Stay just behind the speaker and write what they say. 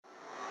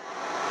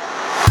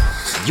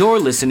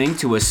You're listening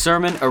to a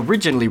sermon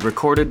originally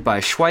recorded by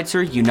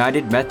Schweitzer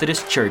United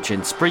Methodist Church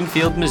in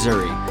Springfield,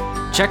 Missouri.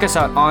 Check us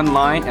out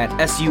online at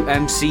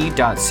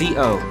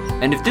sumc.co.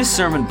 And if this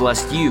sermon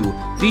blessed you,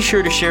 be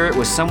sure to share it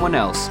with someone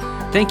else.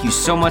 Thank you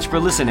so much for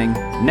listening.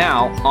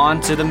 Now,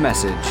 on to the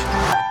message.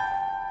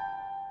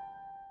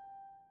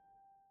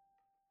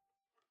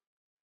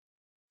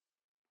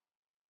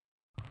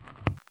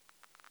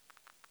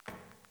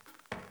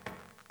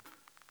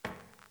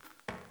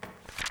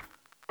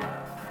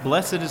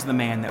 Blessed is the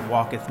man that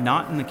walketh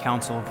not in the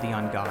counsel of the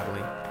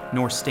ungodly,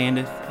 nor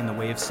standeth in the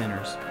way of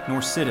sinners,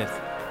 nor sitteth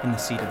in the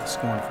seat of the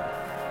scornful.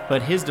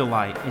 But his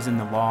delight is in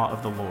the law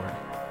of the Lord,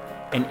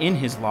 and in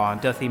his law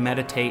doth he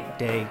meditate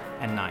day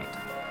and night.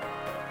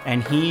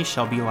 And he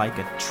shall be like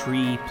a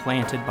tree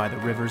planted by the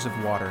rivers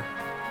of water,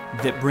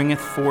 that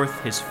bringeth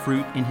forth his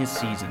fruit in his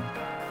season.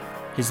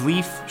 His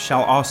leaf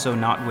shall also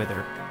not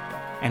wither,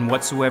 and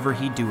whatsoever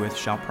he doeth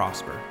shall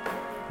prosper.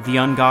 The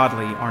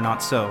ungodly are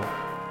not so,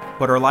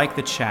 but are like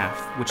the chaff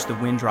which the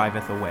wind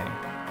driveth away.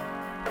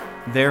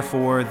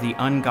 Therefore the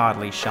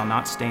ungodly shall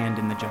not stand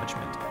in the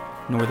judgment,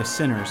 nor the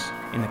sinners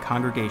in the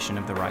congregation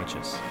of the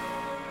righteous.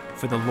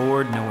 For the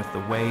Lord knoweth the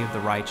way of the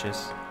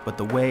righteous, but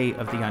the way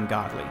of the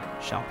ungodly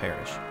shall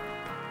perish.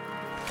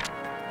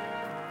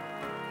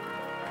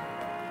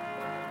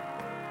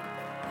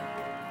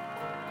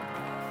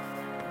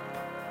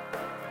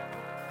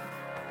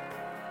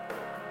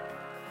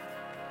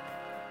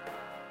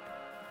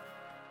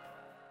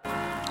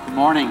 Good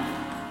morning.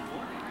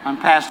 I'm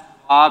Pastor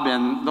Bob,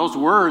 and those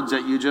words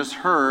that you just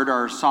heard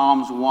are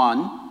Psalms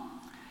 1.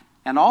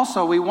 And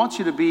also, we want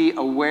you to be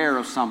aware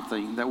of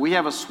something, that we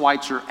have a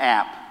Schweitzer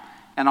app.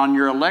 And on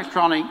your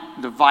electronic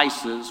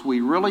devices,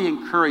 we really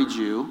encourage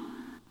you,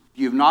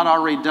 if you've not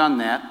already done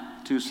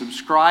that, to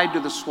subscribe to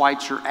the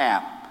Schweitzer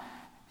app.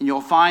 And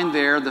you'll find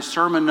there the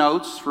sermon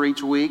notes for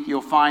each week.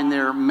 You'll find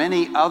there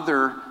many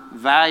other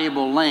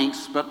valuable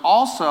links, but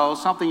also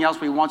something else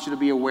we want you to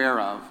be aware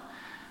of,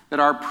 that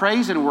our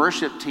praise and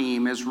worship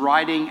team is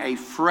writing a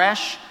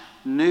fresh,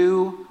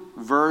 new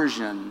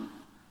version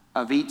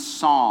of each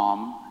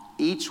psalm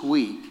each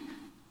week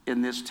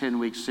in this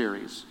 10-week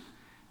series.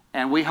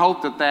 And we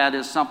hope that that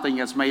is something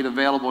that's made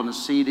available in a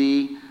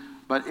CD,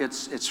 but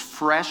it's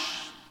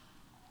fresh,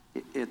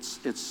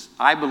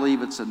 I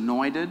believe it's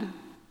anointed.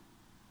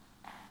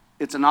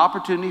 It's an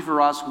opportunity for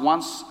us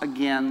once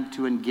again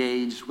to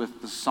engage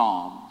with the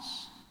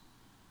Psalms.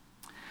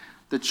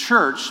 The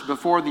church,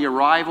 before the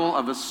arrival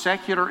of a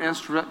secular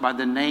instrument by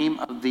the name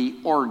of the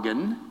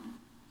organ,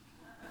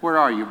 where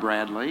are you,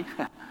 Bradley?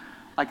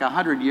 Like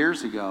 100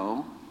 years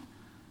ago,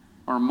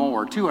 or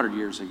more, 200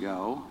 years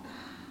ago,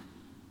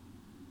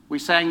 we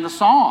sang the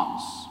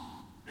Psalms.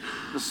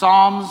 The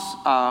Psalms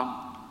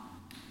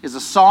is a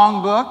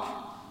songbook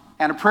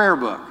and a prayer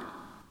book.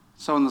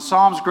 So in the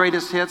Psalms'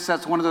 greatest hits,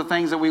 that's one of the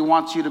things that we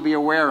want you to be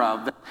aware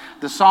of.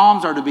 The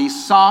Psalms are to be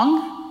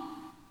sung,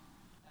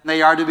 and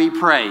they are to be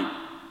prayed.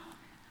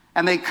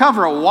 And they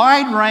cover a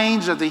wide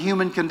range of the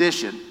human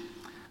condition.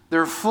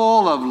 They're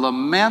full of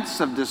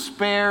laments of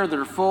despair.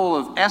 They're full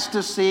of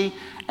ecstasy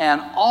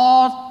and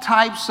all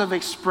types of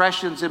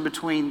expressions in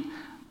between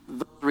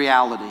those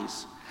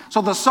realities.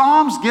 So the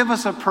Psalms give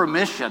us a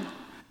permission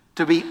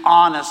to be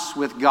honest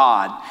with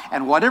God.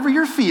 And whatever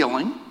you're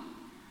feeling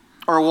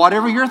or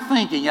whatever you're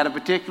thinking at a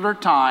particular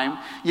time,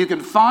 you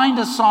can find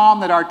a psalm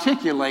that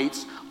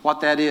articulates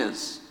what that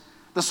is.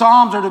 The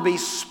Psalms are to be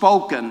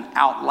spoken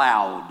out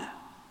loud.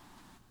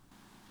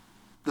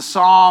 The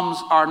Psalms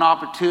are an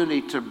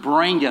opportunity to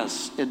bring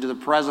us into the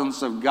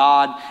presence of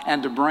God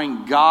and to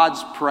bring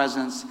God's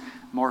presence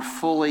more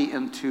fully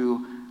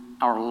into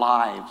our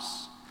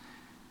lives.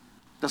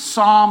 The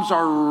Psalms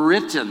are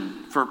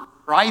written for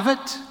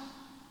private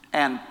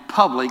and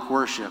public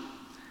worship.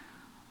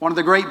 One of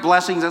the great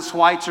blessings at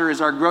Schweitzer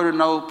is our Grow to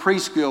Know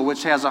preschool,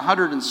 which has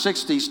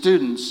 160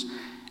 students.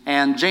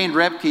 And Jane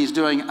Repke is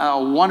doing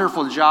a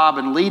wonderful job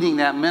in leading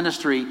that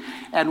ministry.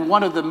 And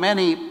one of the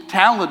many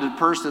talented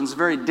persons,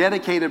 very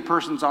dedicated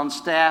persons on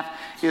staff,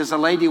 is a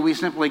lady we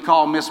simply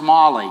call Miss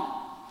Molly.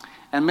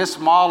 And Miss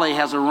Molly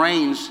has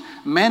arranged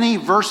many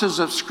verses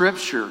of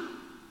Scripture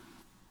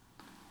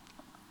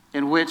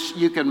in which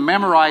you can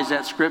memorize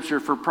that Scripture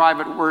for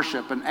private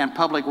worship and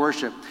public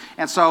worship.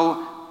 And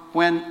so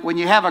when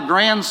you have a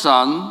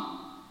grandson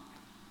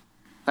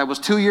that was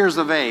 2 years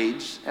of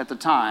age at the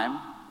time,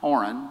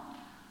 Orrin,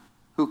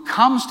 who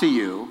comes to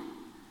you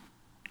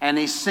and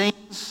he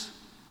sings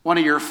one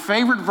of your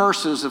favorite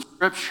verses of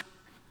Scripture,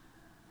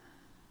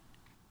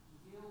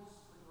 heals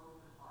the broken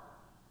heart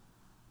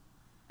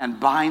and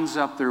binds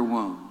up their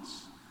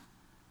wounds.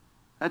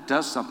 That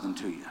does something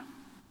to you.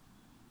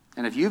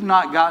 And if you've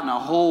not gotten a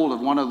hold of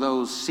one of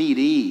those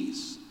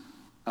CDs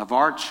of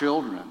our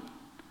children,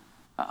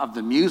 of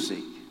the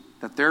music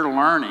that they're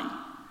learning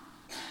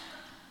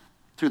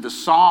through the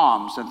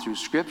Psalms and through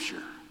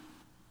Scripture,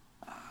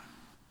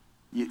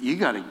 you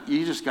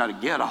just got to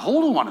get a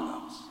hold of one of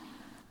those.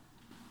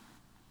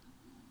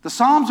 The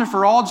Psalms are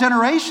for all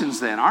generations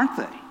then, aren't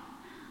they?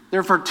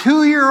 They're for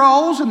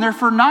 2-year-olds and they're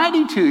for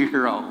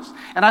 92-year-olds.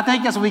 And I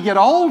think as we get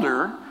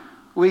older,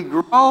 we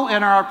grow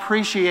in our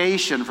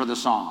appreciation for the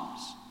Psalms.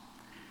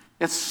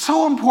 It's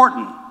so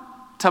important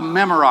to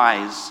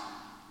memorize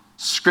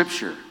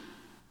Scripture.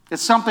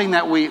 It's something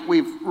that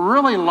we've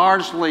really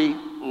largely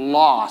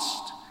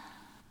lost.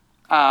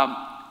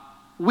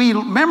 We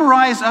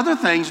memorize other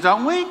things,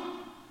 don't we?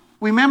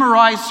 We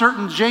memorize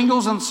certain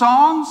jingles and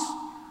songs.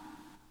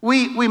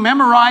 We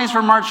memorize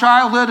from our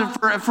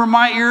childhood, from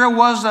my era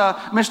was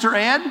Mr.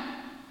 Ed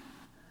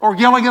or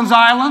Gilligan's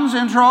Island's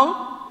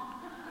intro.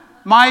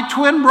 My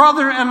twin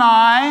brother and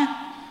I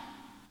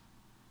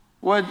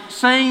would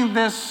sing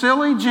this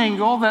silly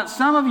jingle that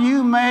some of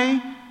you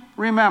may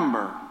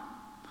remember.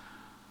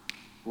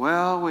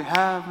 Well, we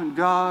haven't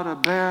got a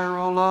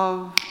barrel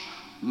of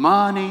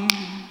money.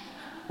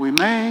 We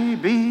may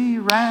be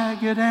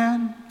ragged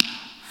and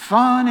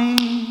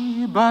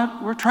funny,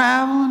 but we're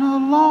traveling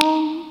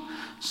along,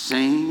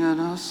 singing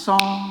a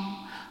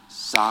song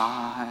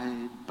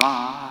side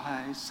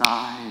by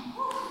side.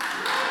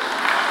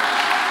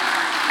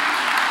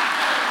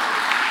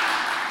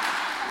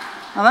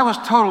 Now that was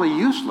totally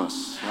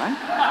useless, right?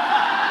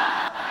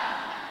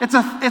 It's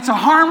a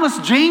harmless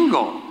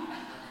jingle.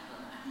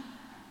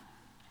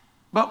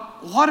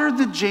 But what are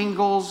the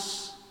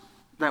jingles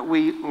that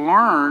we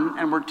learn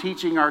and we're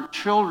teaching our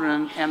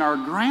children and our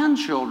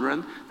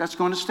grandchildren that's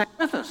going to stay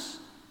with us?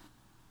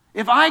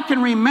 If I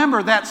can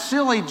remember that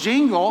silly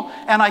jingle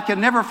and I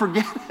can never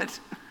forget it,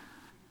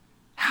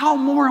 how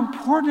more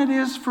important it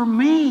is for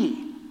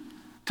me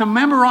to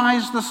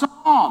memorize the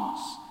Psalms.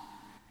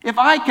 If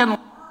I can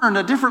learn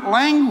a different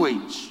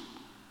language,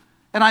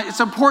 and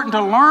it's important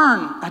to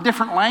learn a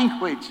different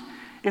language,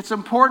 it's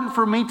important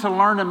for me to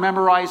learn and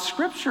memorize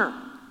Scripture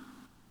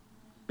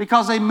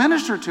because they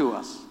minister to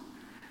us.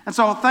 And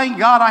so thank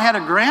God I had a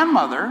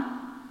grandmother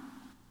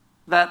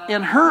that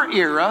in her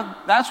era,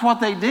 that's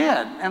what they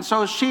did. And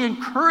so she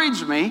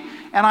encouraged me,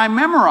 and I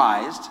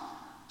memorized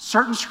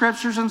certain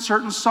scriptures and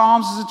certain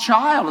psalms as a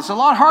child. It's a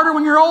lot harder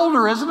when you're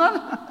older, isn't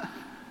it?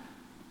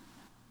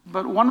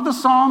 But one of the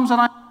psalms that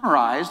I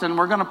memorized, and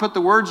we're going to put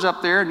the words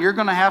up there, and you're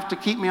going to have to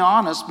keep me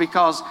honest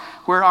because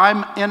where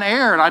I'm in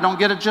error and I don't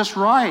get it just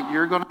right,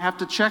 you're going to have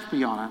to check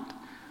me on it.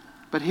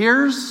 But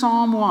here's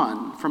Psalm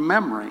 1 from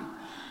memory,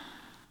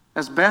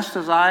 as best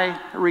as I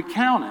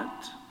recount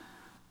it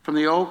from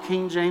the old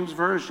King James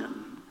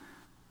Version,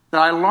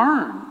 that I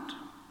learned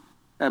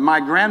at my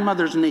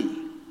grandmother's knee.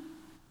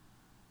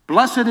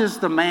 Blessed is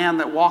the man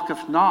that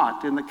walketh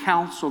not in the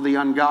counsel of the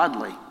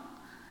ungodly,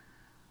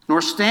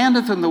 nor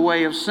standeth in the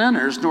way of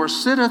sinners, nor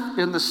sitteth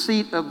in the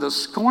seat of the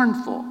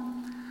scornful.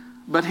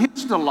 But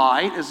his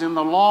delight is in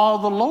the law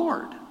of the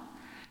Lord.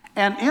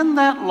 And in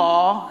that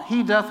law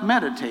he doth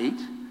meditate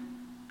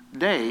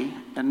day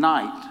and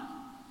night.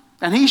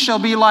 And he shall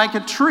be like a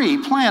tree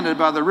planted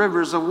by the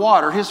rivers of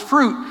water. His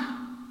fruit,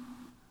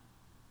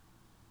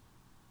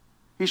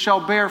 he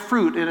shall bear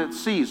fruit in its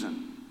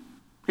season.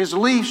 His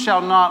leaf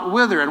shall not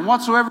wither, and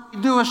whatsoever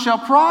he doeth shall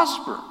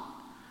prosper.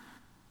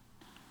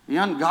 The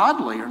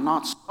ungodly are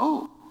not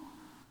so,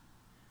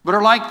 but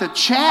are like the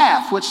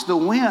chaff which the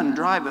wind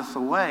driveth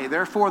away.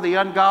 Therefore the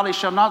ungodly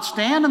shall not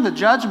stand in the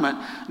judgment,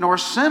 nor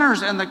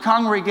sinners in the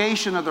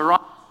congregation of the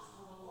righteous.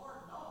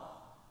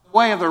 The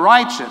way of the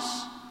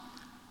righteous,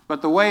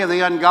 but the way of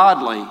the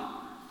ungodly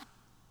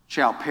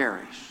shall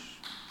perish.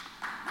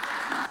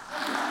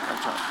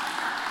 That's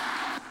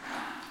right.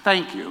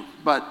 Thank you,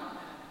 but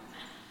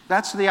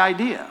that's the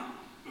idea.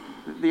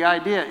 The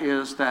idea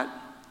is that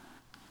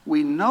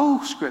we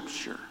know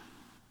Scripture,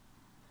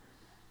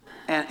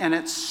 and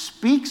it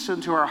speaks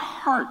into our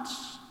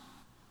hearts,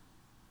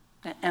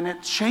 and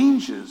it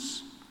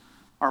changes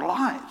our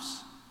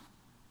lives.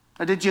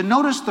 Did you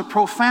notice the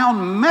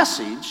profound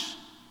message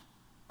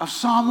of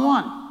Psalm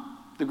 1?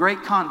 The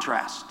great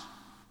contrast.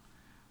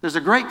 There's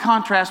a great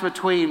contrast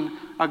between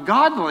a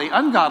godly,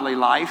 ungodly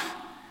life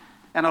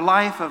and a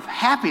life of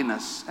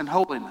happiness and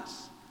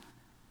holiness.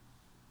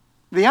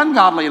 The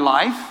ungodly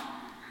life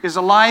is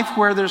a life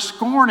where there's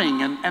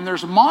scorning and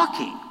there's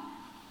mocking,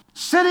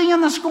 sitting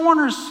in the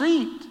scorner's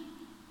seat,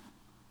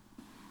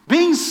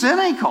 being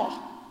cynical.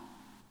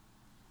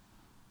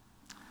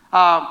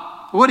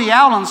 Woody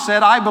Allen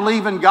said, I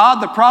believe in God.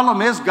 The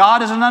problem is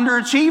God is an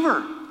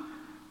underachiever.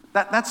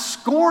 That's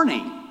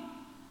scorning.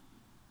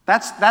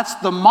 That's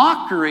the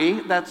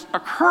mockery that's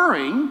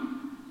occurring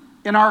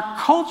in our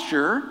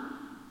culture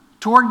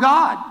toward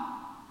God.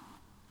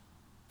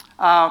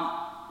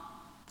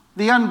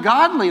 The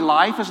ungodly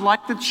life is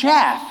like the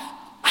chaff,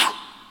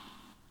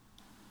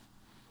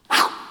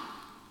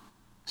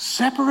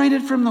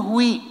 separated from the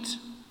wheat.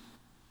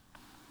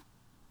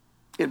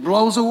 It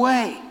blows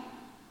away.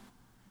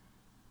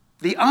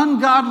 The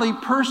ungodly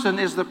person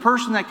is the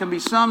person that can be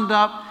summed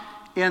up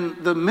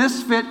in the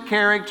misfit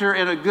character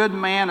in A Good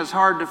Man Is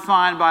Hard to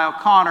Find by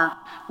O'Connor,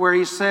 where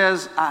he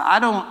says, I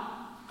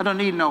don't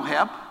need no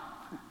help.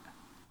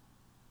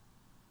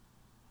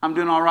 I'm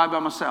doing all right by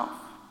myself.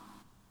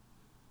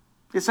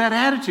 It's that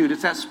attitude,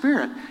 it's that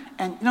spirit.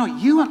 And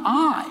you and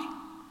I,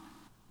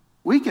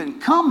 we can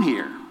come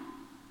here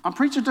I'm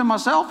preaching to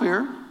myself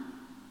here.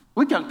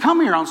 We can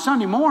come here on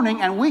Sunday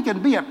morning and we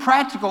can be a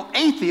practical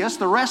atheist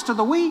the rest of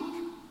the week.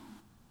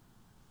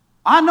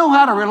 I know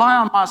how to rely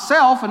on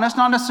myself, and that's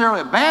not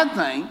necessarily a bad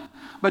thing,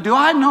 but do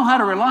I know how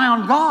to rely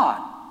on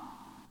God?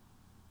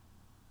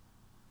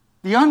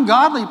 The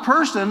ungodly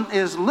person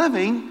is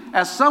living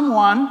as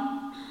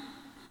someone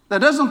that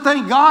doesn't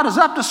think God is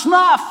up to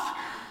snuff,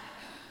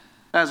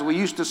 as we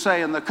used to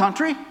say in the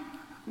country.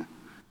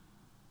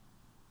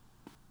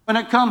 When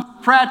it comes to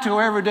practical,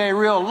 everyday,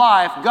 real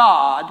life,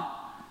 God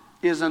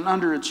is an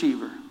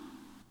underachiever.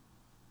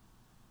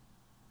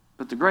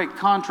 But the great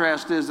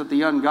contrast is that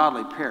the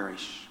ungodly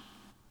perish.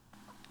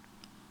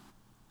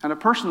 And a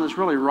person that's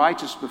really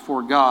righteous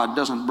before God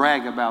doesn't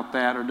brag about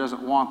that or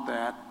doesn't want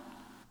that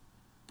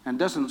and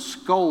doesn't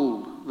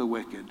scold the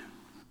wicked,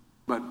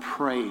 but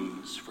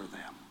prays for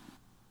them.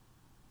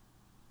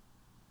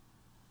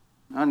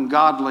 An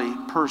ungodly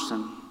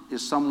person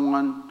is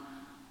someone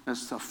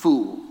that's a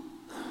fool.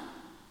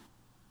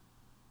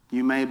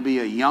 You may be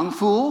a young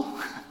fool,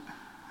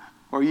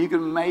 or you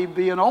may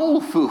be an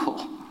old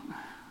fool,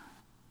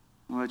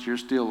 but you're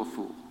still a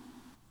fool.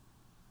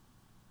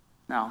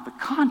 Now, the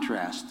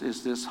contrast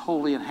is this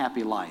holy and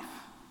happy life,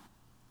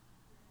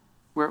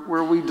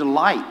 where we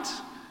delight.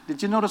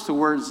 Did you notice the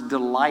words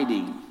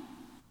delighting,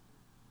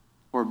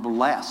 or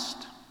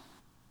blessed,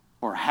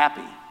 or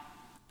happy?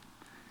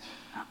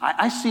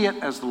 I see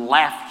it as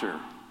laughter.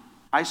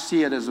 I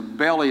see it as a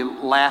belly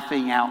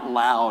laughing out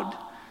loud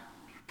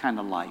kind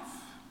of life.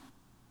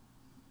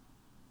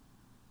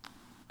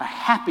 A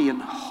happy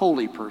and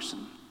holy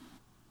person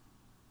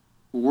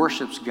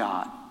worships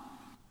God.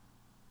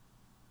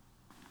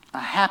 A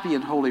happy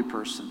and holy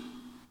person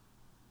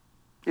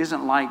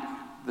isn't like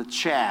the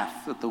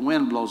chaff that the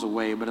wind blows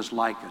away, but it's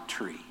like a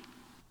tree.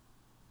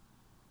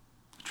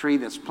 A tree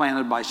that's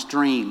planted by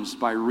streams,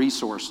 by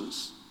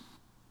resources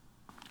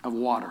of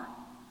water.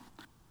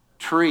 A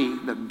tree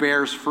that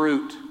bears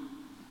fruit,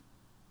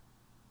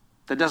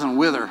 that doesn't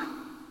wither.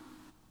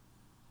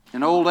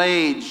 In old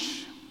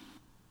age,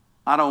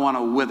 I don't want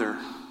to wither.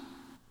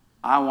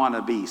 I want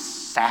to be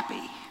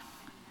sappy.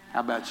 How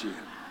about you?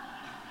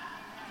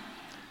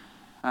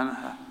 And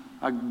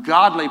a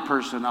godly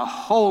person, a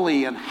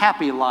holy and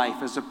happy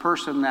life, is a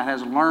person that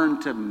has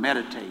learned to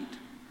meditate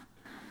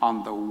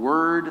on the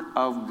Word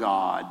of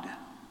God.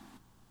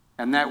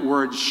 And that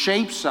Word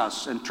shapes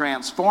us and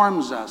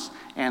transforms us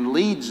and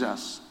leads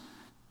us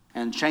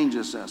and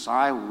changes us.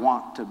 I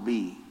want to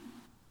be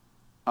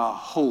a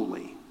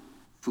holy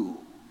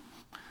fool.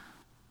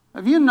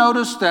 Have you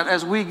noticed that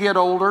as we get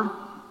older,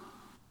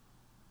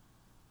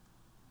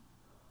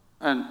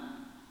 and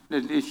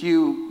if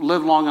you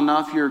live long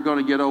enough, you're going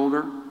to get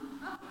older.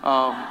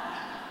 Have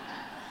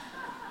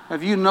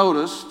you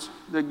noticed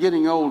that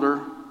getting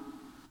older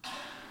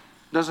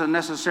doesn't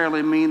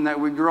necessarily mean that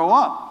we grow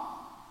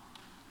up?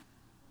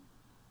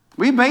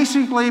 We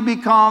basically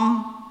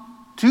become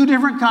two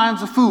different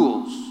kinds of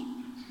fools.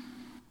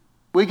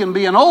 We can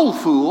be an old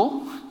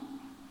fool,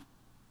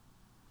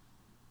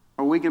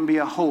 or we can be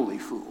a holy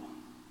fool.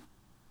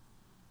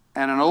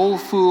 And an old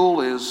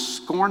fool is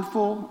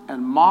scornful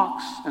and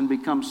mocks and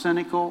becomes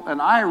cynical. And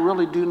I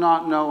really do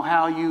not know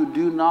how you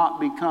do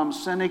not become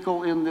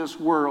cynical in this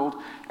world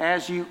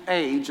as you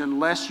age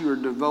unless you are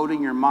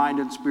devoting your mind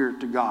and spirit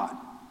to God.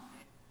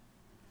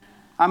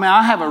 I mean,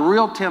 I have a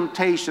real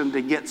temptation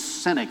to get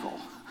cynical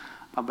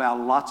about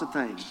lots of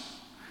things.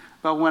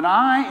 But when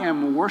I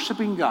am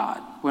worshiping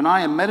God, when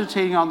I am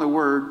meditating on the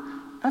Word,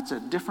 that's a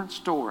different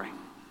story.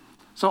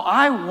 So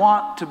I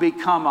want to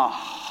become a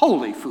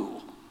holy fool.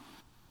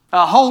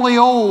 A holy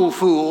old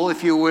fool,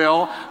 if you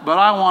will, but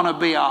I want to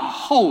be a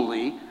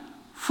holy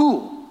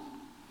fool.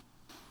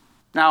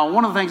 Now,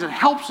 one of the things that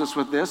helps us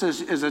with this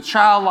is a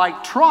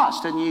childlike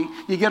trust, and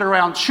you get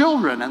around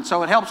children, and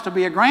so it helps to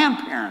be a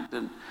grandparent.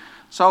 And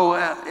so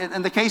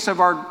in the case of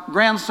our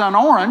grandson,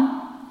 Orrin,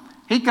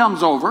 he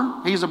comes over.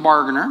 He's a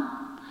bargainer.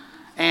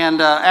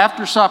 And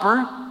after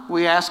supper,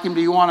 we ask him,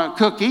 do you want a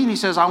cookie? And he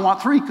says, I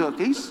want 3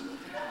 cookies.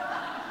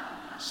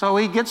 So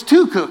he gets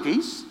 2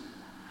 cookies.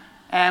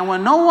 And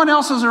when no one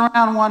else is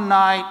around one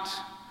night,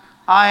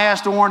 I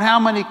asked Orrin, how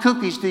many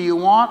cookies do you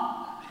want?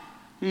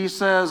 He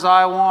says,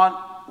 I want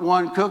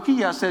 1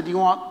 cookie. I said, do you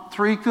want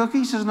 3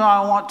 cookies? He says, no,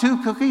 I want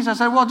 2 cookies. I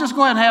said, well, just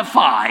go ahead and have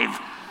 5.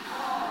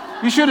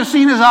 You should have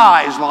seen his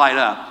eyes light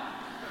up.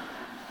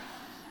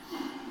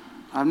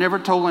 I've never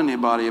told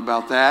anybody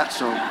about that,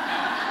 so.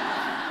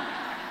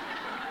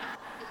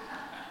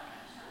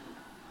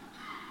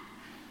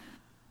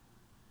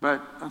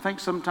 But I think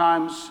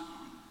sometimes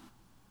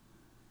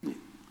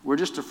we're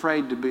just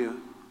afraid to be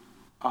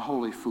a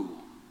holy fool.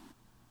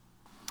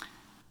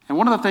 And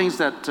one of the things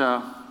that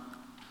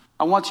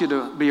I want you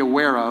to be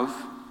aware of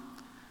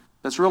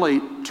that's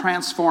really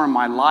transformed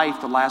my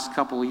life the last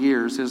couple of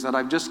years is that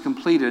I've just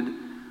completed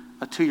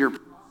a 2-year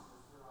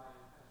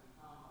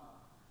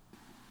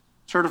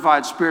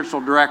certified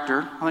spiritual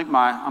director. I think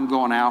I'm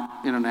going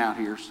out, in and out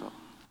here, so.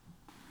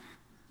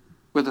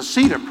 With the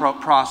CETA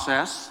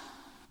process.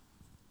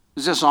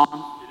 Is this on?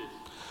 It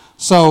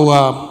is.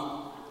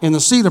 So, In the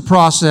CETA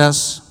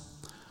process,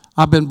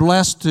 I've been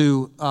blessed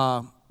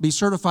to be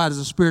certified as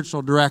a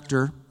spiritual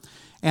director.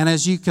 And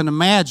as you can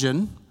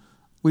imagine,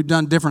 we've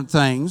done different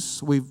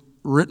things. We've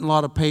written a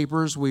lot of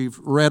papers. We've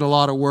read a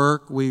lot of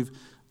work. We've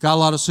got a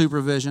lot of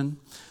supervision.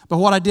 But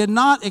what I did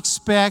not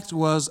expect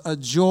was a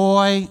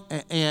joy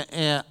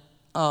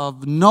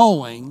of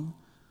knowing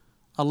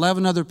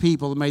 11 other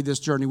people that made this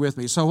journey with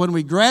me. So when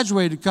we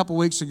graduated a couple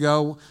weeks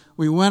ago,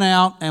 we went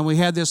out and we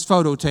had this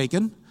photo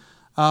taken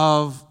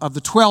of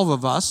the 12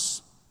 of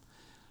us.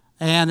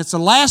 And it's the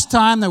last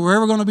time that we're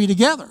ever going to be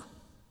together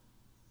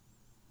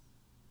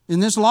in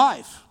this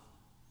life.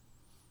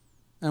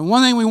 And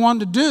one thing we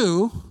wanted to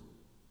do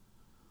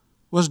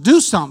was do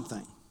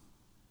something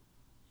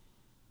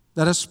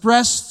that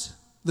expressed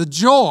the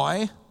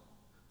joy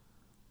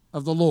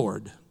of the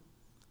Lord.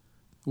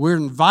 We're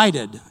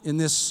invited in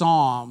this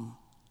psalm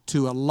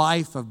to a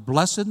life of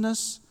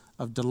blessedness,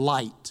 of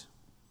delight,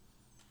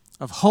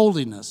 of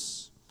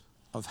holiness,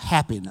 of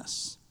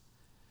happiness.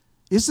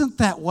 Isn't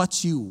that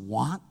what you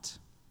want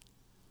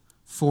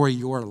for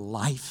your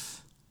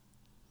life?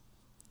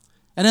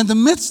 And in the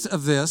midst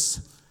of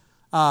this,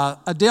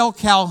 Adele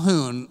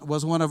Calhoun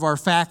was one of our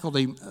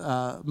faculty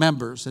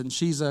members, and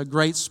she's a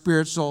great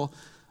spiritual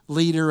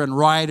leader and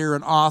writer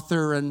and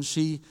author, and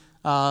she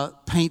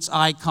paints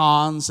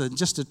icons, and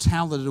just a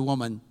talented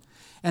woman.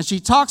 And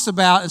she talks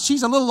about, and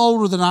she's a little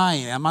older than I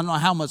am. I don't know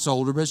how much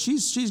older, but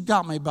she's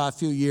got me by a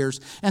few years.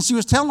 And she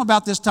was telling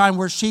about this time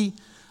where she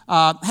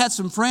had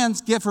some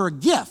friends give her a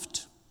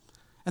gift.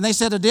 And they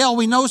said, Adele,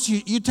 we know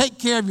you take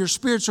care of your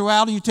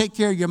spirituality, you take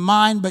care of your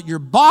mind, but your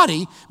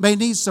body may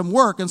need some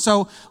work. And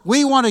so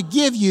we want to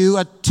give you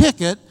a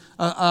ticket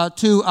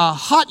to a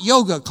hot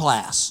yoga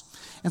class.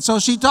 And so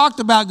she talked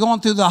about going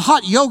through the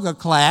hot yoga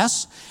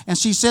class, and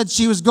she said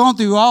she was going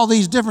through all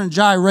these different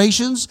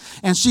gyrations,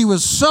 and she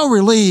was so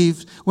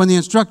relieved when the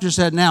instructor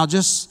said, now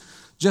just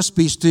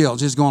be still.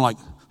 Just going like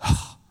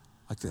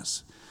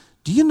this.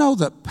 Do you know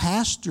that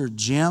Pastor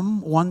Jim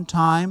one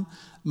time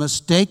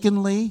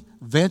mistakenly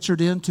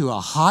ventured into a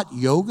hot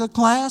yoga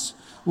class?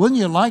 Wouldn't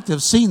you like to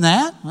have seen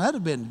that? That'd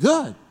have been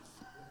good.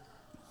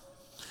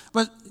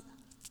 But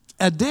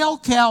Adele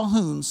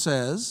Calhoun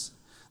says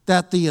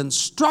that the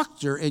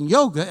instructor in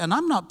yoga, and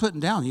I'm not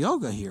putting down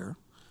yoga here,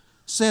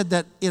 said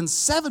that in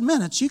 7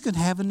 minutes you can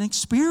have an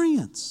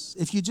experience.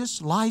 If you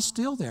just lie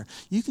still there,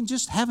 you can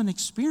just have an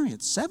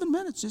experience. 7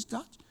 minutes just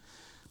got you.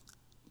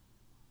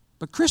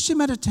 But Christian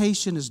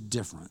meditation is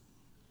different.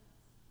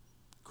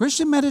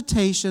 Christian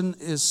meditation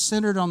is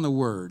centered on the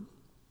Word.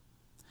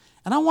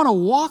 And I want to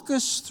walk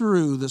us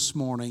through this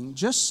morning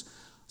just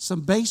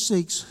some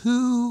basics: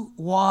 who,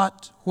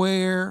 what,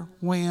 where,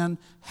 when,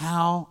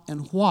 how,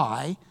 and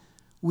why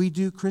we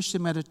do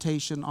Christian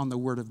meditation on the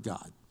Word of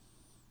God.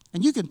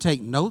 And you can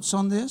take notes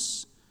on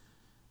this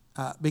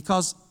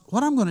because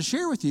what I'm going to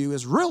share with you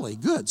is really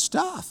good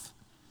stuff.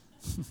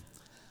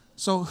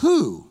 So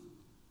who?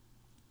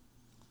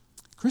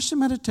 Christian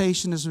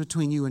meditation is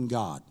between you and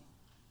God.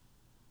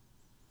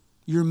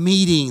 You're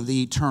meeting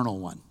the Eternal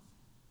One.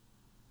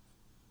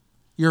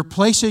 You're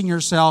placing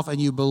yourself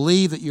and you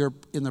believe that you're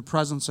in the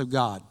presence of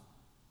God.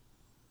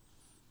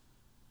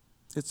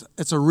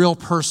 It's a real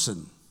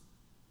person.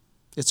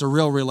 It's a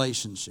real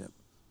relationship.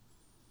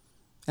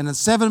 And in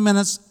 7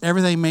 minutes,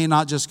 everything may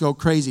not just go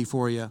crazy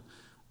for you,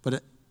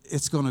 but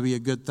it's going to be a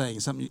good thing,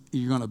 something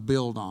you're going to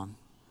build on.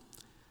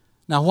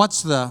 Now,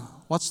 what's the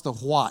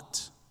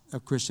what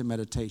of Christian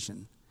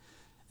meditation?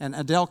 And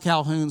Adele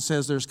Calhoun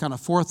says there's kind of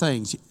 4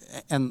 things,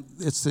 and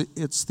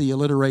it's the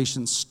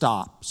alliteration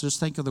stop. So just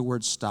think of the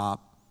word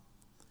stop.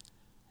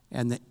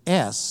 And the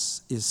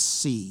S is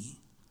see.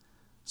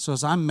 So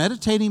as I'm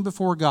meditating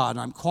before God, and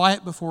I'm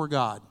quiet before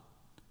God,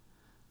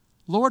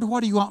 Lord, what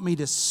do you want me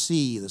to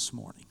see this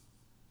morning?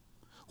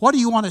 What do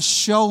you want to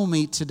show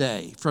me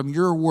today from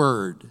your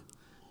word?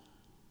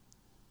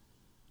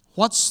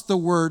 What's the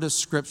word of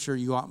Scripture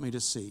you want me to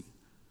see?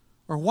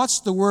 Or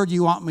what's the word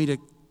you want me to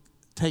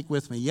take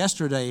with me?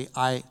 Yesterday,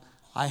 I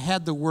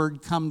had the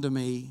word come to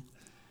me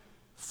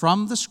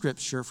from the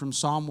Scripture, from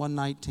Psalm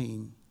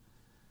 119,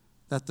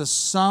 that the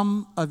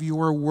sum of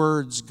your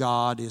words,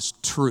 God, is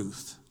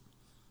truth.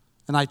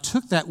 And I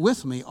took that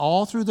with me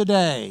all through the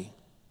day.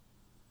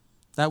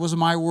 That was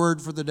my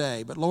word for the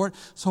day. But Lord,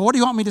 so what do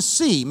you want me to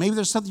see? Maybe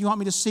there's something you want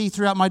me to see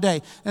throughout my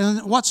day.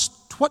 And what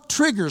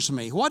triggers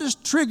me? What is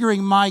triggering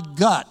my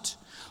gut?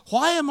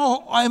 Why am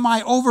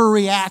I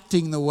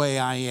overreacting the way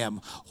I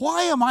am?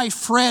 Why am I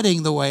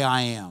fretting the way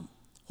I am?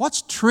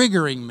 What's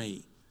triggering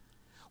me?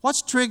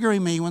 What's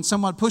triggering me when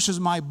someone pushes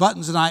my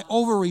buttons and I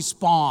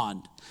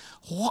over-respond?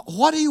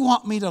 What do you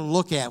want me to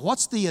look at?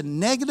 What's the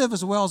negative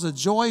as well as the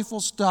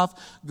joyful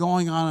stuff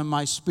going on in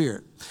my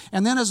spirit?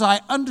 And then as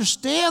I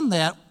understand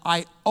that,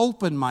 I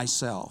open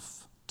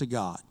myself to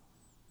God.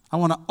 I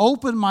want to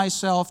open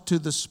myself to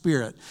the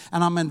Spirit.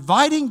 And I'm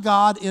inviting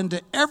God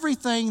into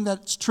everything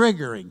that's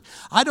triggering.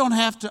 I don't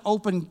have to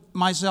open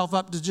myself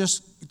up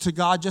to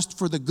God just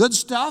for the good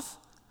stuff.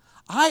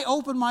 I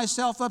open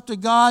myself up to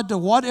God to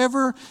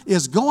whatever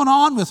is going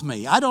on with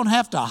me. I don't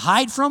have to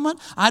hide from it.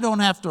 I don't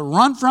have to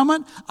run from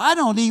it. I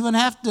don't even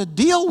have to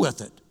deal with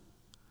it.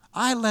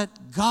 I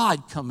let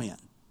God come in.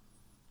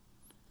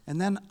 And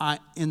then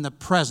in the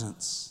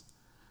presence,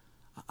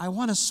 I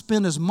want to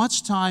spend as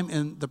much time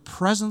in the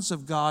presence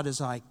of God as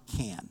I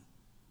can.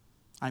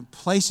 I'm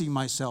placing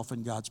myself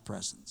in God's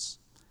presence.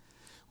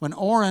 When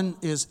Orrin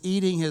is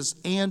eating his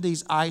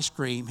Andes ice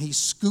cream, he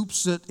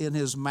scoops it in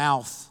his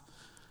mouth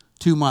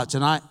too much.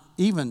 And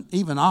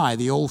even I,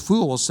 the old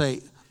fool, will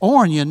say,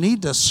 Orrin, you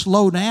need to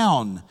slow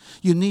down.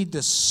 You need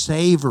to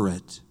savor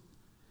it.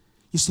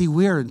 You see,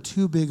 we're in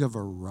too big of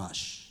a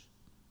rush.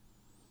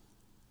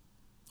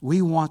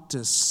 We want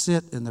to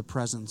sit in the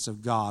presence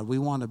of God. We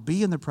want to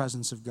be in the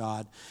presence of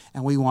God,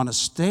 and we want to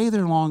stay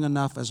there long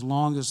enough as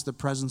long as the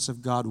presence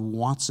of God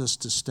wants us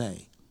to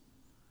stay.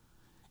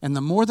 And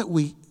the more that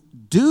we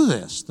do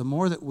this, the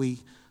more that we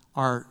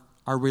are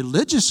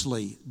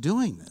religiously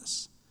doing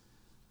this,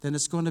 then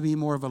it's going to be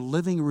more of a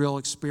living, real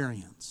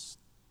experience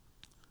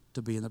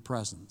to be in the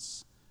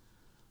presence.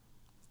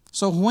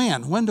 So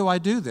when do I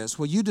do this?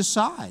 Well, you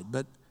decide,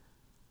 but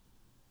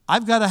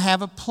I've got to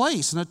have a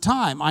place and a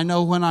time. I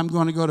know when I'm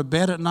going to go to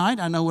bed at night.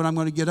 I know when I'm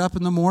going to get up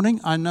in the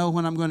morning. I know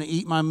when I'm going to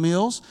eat my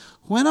meals.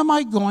 When am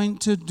I going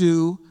to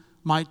do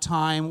my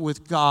time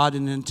with God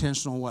in an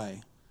intentional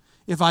way?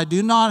 If I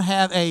do not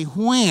have a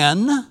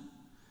when,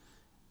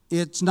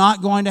 it's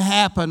not going to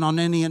happen on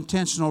any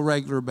intentional,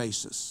 regular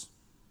basis.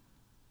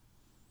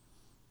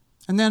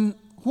 And then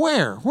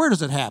where? Where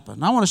does it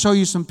happen? I want to show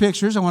you some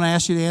pictures. I want to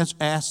ask you to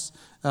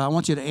I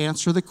want you to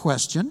answer the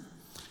question.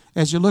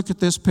 As you look at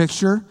this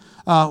picture,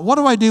 what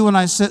do I do when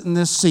I sit in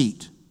this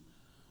seat?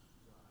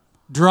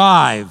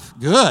 Drive.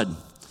 Good.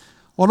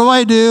 What do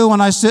I do when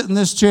I sit in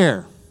this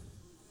chair?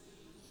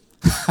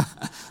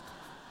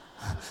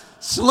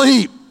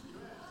 Sleep.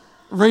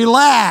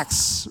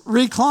 Relax.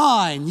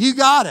 Recline. You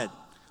got it.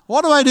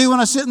 What do I do when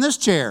I sit in this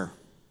chair?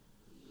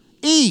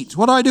 Eat.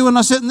 What do I do when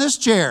I sit in this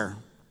chair?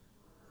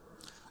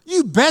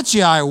 You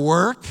betcha I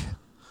work.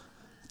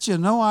 But you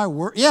know I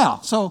work. Yeah,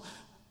 so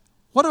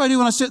what do I do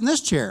when I sit in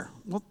this chair?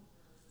 Well,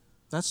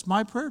 that's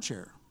my prayer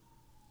chair.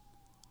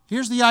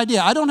 Here's the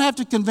idea. I don't have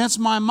to convince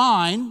my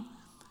mind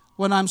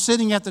when I'm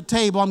sitting at the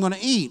table I'm going to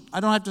eat. I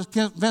don't have to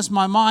convince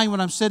my mind when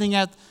I'm sitting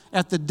at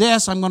the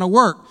desk I'm going to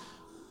work.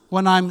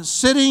 When I'm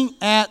sitting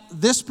at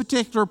this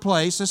particular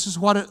place, this is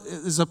what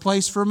is a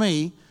place for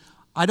me,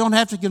 I don't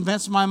have to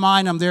convince my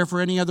mind I'm there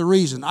for any other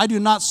reason. I do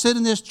not sit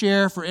in this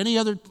chair for any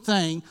other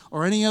thing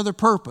or any other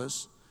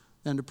purpose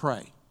than to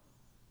pray.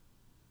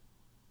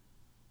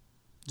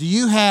 Do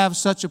you have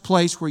such a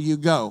place where you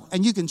go?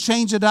 And you can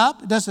change it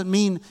up. It doesn't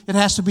mean it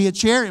has to be a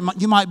chair.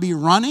 You might be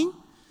running.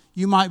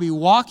 You might be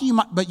walking.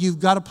 But you've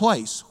got a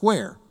place.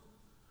 Where?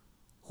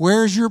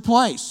 Where's your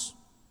place?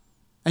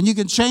 And you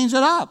can change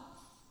it up.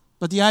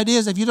 But the idea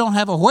is if you don't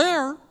have a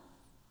where,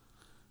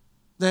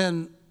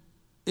 then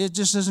it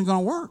just isn't going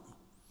to work.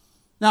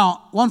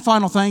 Now, one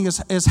final thing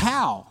is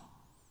how.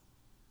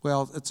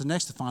 Well, it's the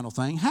next final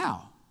thing.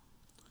 How?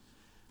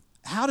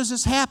 How does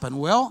this happen?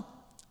 Well,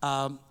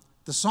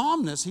 the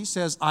psalmist, he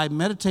says, I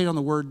meditate on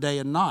the word day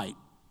and night.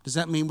 Does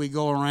that mean we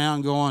go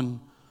around going,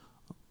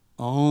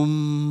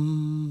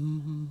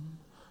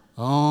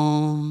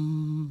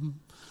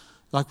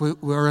 like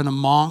we're in a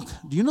monk?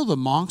 Do you know the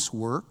monks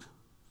work?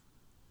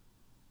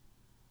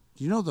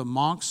 Do you know the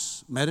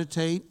monks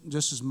meditate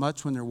just as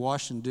much when they're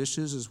washing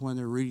dishes as when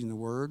they're reading the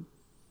word?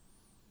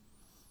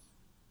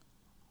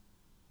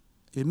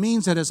 It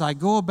means that as I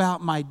go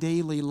about my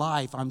daily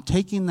life, I'm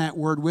taking that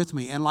word with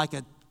me. And like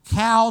a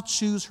cow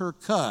chews her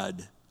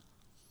cud,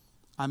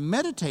 I'm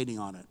meditating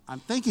on it. I'm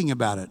thinking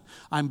about it.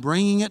 I'm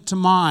bringing it to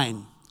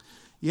mind.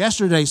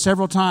 Yesterday,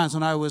 several times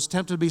when I was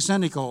tempted to be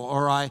cynical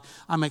or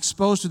I'm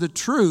exposed to the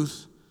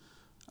truth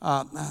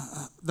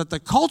that the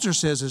culture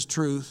says is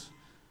truth,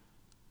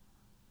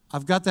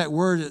 I've got that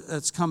word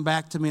that's come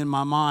back to me in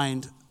my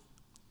mind.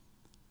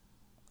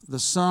 The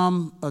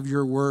sum of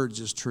your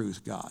words is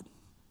truth, God.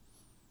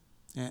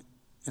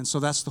 And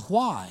so that's the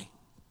why.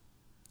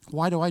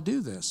 Why do I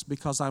do this?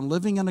 Because I'm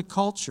living in a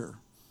culture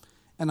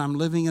and I'm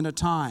living in a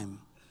time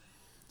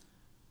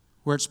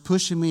where it's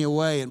pushing me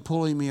away and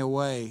pulling me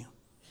away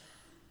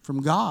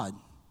from God.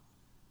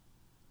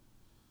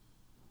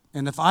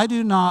 And if I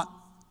do not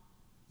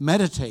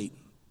meditate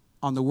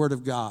on the Word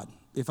of God,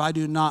 if I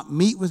do not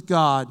meet with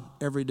God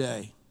every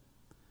day,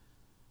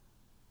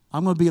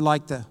 I'm going to be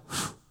like the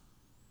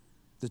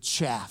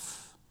chaff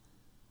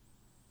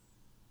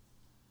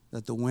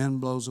that the wind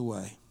blows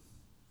away.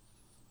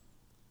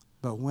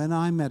 But when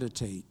I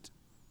meditate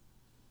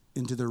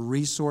into the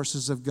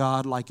resources of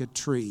God like a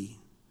tree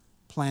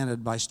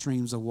planted by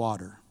streams of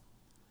water,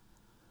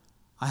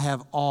 I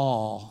have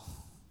all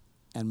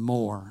and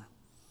more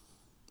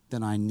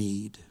than I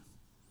need.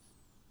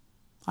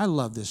 I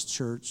love this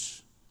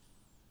church.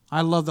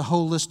 I love the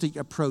holistic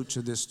approach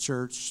of this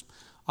church.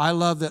 I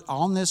love that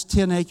on this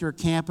 10-acre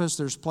campus,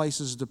 there's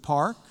places to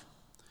park.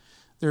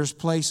 There's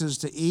places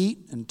to eat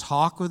and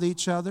talk with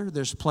each other.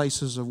 There's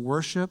places of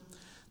worship.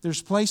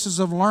 There's places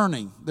of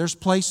learning. There's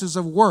places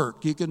of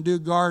work. You can do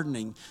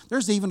gardening.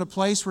 There's even a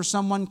place where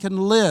someone can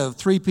live.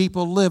 3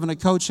 people live in a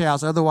coach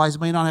house, otherwise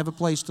may not have a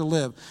place to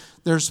live.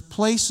 There's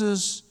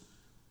places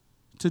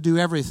to do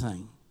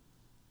everything.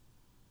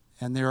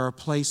 And there are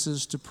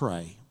places to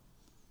pray.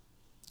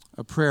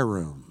 A prayer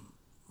room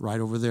right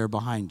over there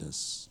behind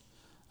us.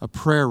 A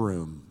prayer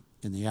room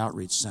in the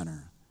outreach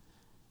center.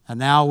 And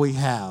now we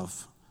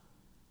have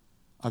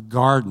a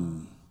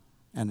garden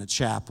and a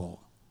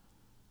chapel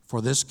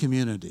for this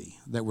community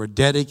that we're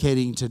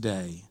dedicating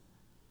today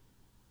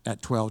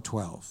at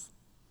 1212.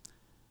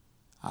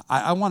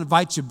 I want to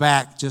invite you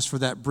back just for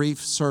that brief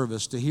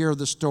service to hear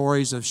the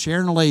stories of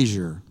Sharon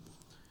Lazier,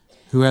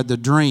 who had the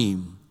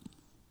dream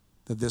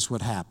that this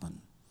would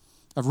happen,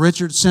 of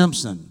Richard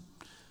Simpson,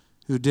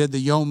 who did the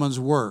yeoman's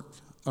work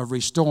of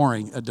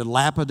restoring a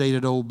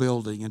dilapidated old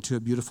building into a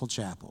beautiful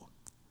chapel.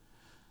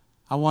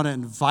 I want to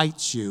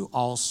invite you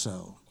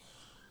also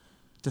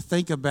to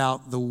think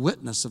about the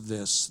witness of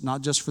this,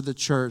 not just for the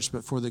church,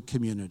 but for the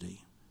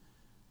community,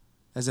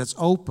 as it's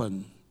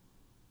open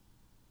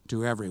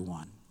to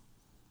everyone.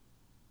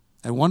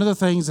 And one of the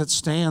things that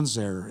stands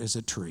there is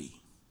a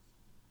tree,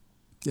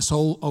 this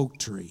old oak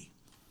tree.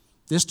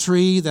 This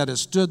tree that has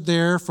stood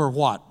there for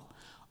what?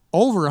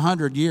 Over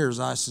 100 years,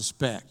 I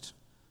suspect.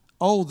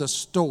 Oh, the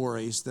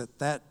stories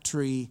that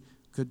tree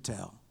could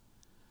tell.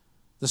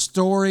 The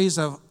stories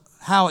of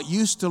how it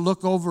used to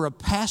look over a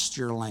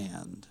pasture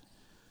land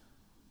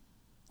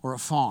or a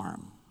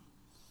farm.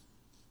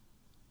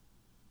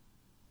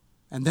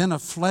 And then a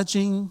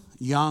fledgling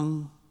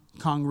young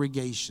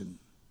congregation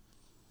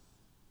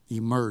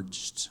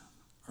emerged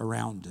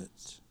around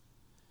it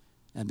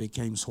and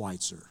became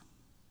Schweitzer.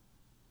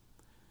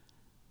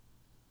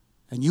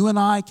 And you and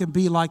I can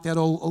be like that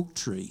old oak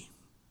tree.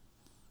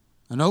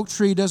 An oak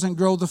tree doesn't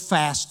grow the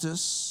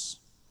fastest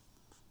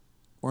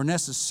or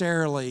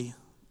necessarily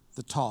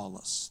the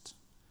tallest,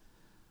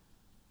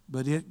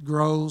 but it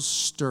grows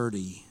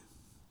sturdy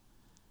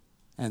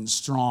and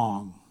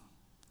strong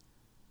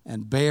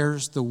and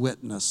bears the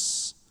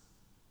witness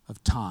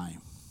of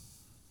time.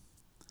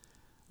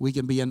 We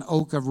can be an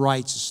oak of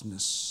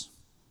righteousness.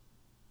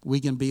 We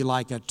can be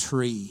like a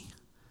tree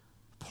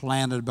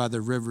planted by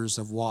the rivers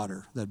of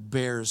water that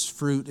bears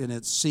fruit in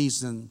its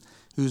season,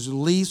 whose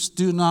leaves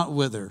do not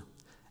wither,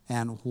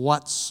 and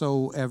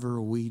whatsoever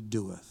we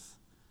doeth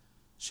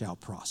shall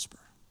prosper.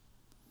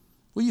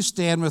 Will you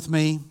stand with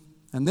me?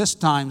 And this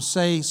time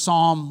say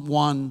Psalm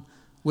 1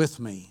 with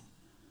me.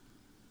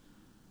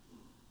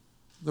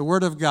 The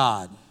Word of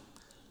God.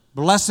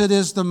 Blessed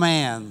is the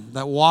man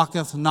that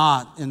walketh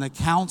not in the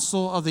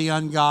counsel of the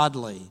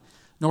ungodly,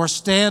 nor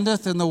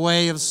standeth in the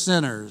way of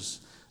sinners,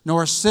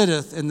 nor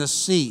sitteth in the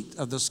seat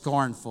of the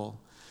scornful.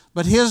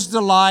 But his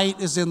delight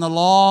is in the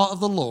law of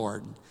the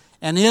Lord,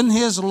 and in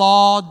his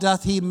law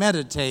doth he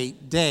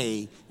meditate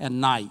day and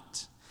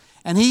night.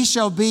 And he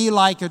shall be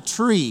like a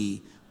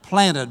tree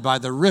planted by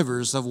the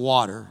rivers of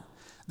water,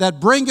 that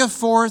bringeth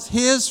forth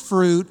his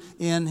fruit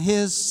in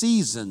his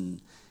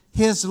season.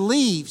 His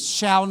leaves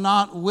shall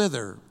not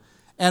wither,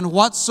 and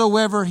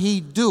whatsoever he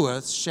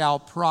doeth shall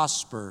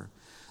prosper.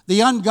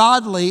 The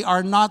ungodly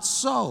are not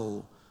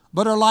so,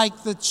 but are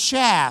like the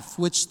chaff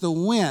which the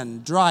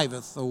wind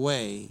driveth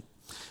away.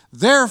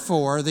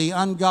 Therefore the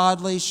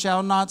ungodly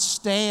shall not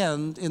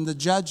stand in the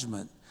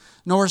judgment,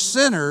 nor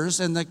sinners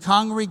in the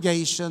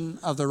congregation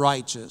of the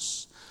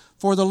righteous.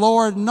 For the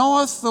Lord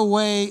knoweth the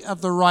way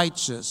of the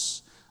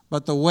righteous,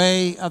 but the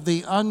way of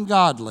the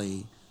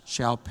ungodly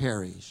shall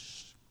perish.